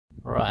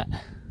Right,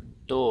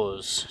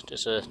 doors,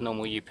 just a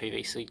normal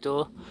uPVC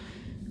door.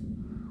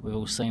 We've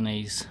all seen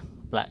these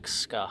black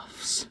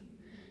scuffs,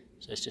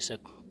 so it's just a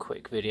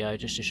quick video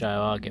just to show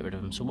how I get rid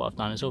of them. So what I've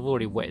done is I've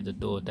already wetted the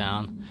door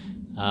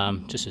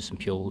down, just with some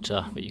pure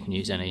water, but you can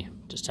use any,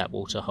 just tap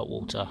water, hot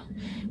water,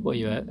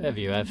 whatever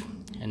you have.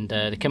 And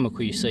the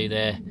chemical you see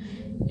there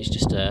is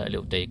just a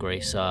little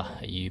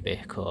degreaser, a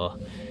U-Bic or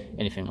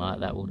anything like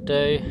that will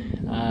do.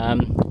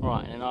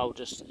 Right, and I'll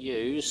just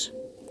use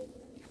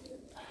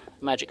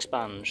magic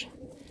sponge.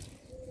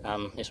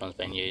 This one's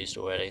been used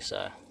already,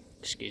 so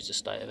excuse the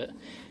state of it.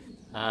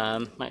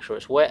 Make sure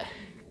it's wet,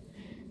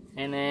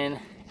 and then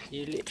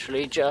you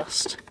literally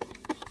just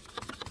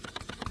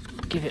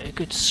give it a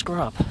good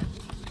scrub.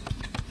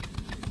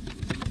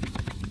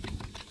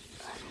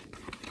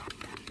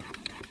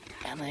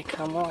 And they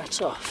come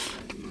right off.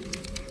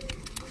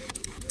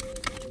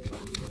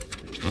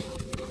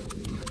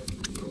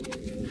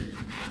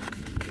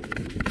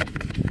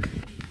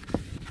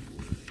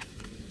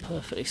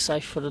 Perfectly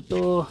safe for the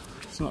door.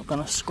 It's not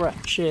going to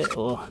scratch it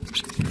or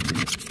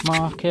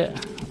mark it.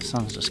 The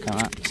sun's just come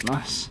out, it's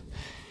nice.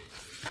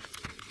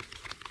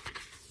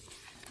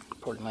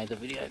 Probably made the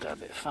video go a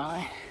bit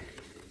funny.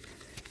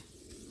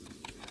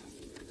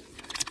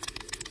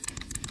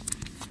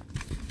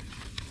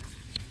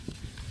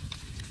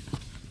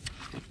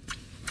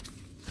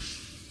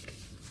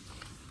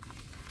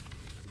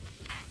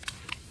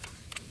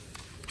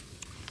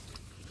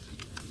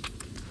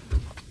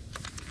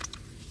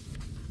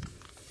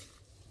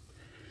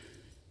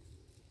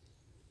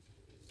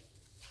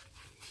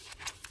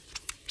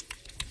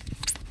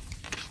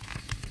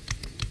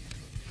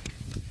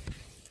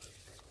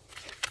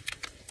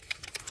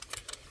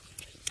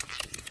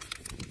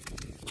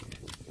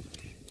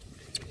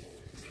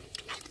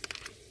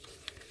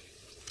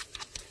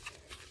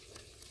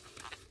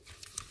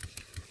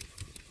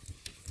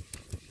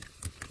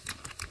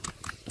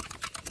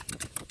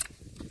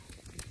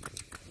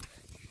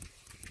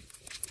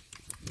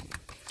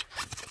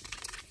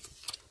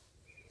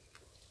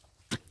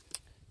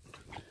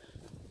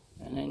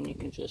 And then you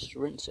can just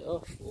rinse it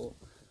off or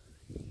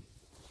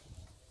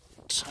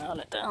towel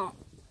it down.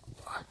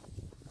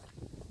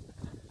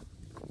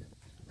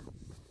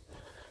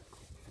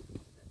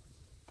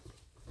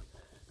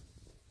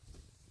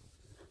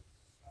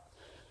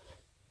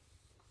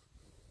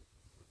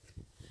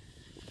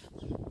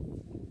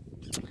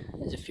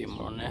 There's a few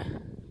more on there,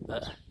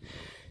 but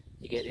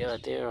you get the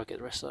idea. I'll get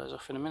the rest of those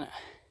off in a minute.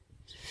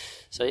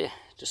 So yeah,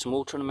 just some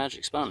water and a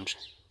magic sponge.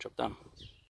 Job done.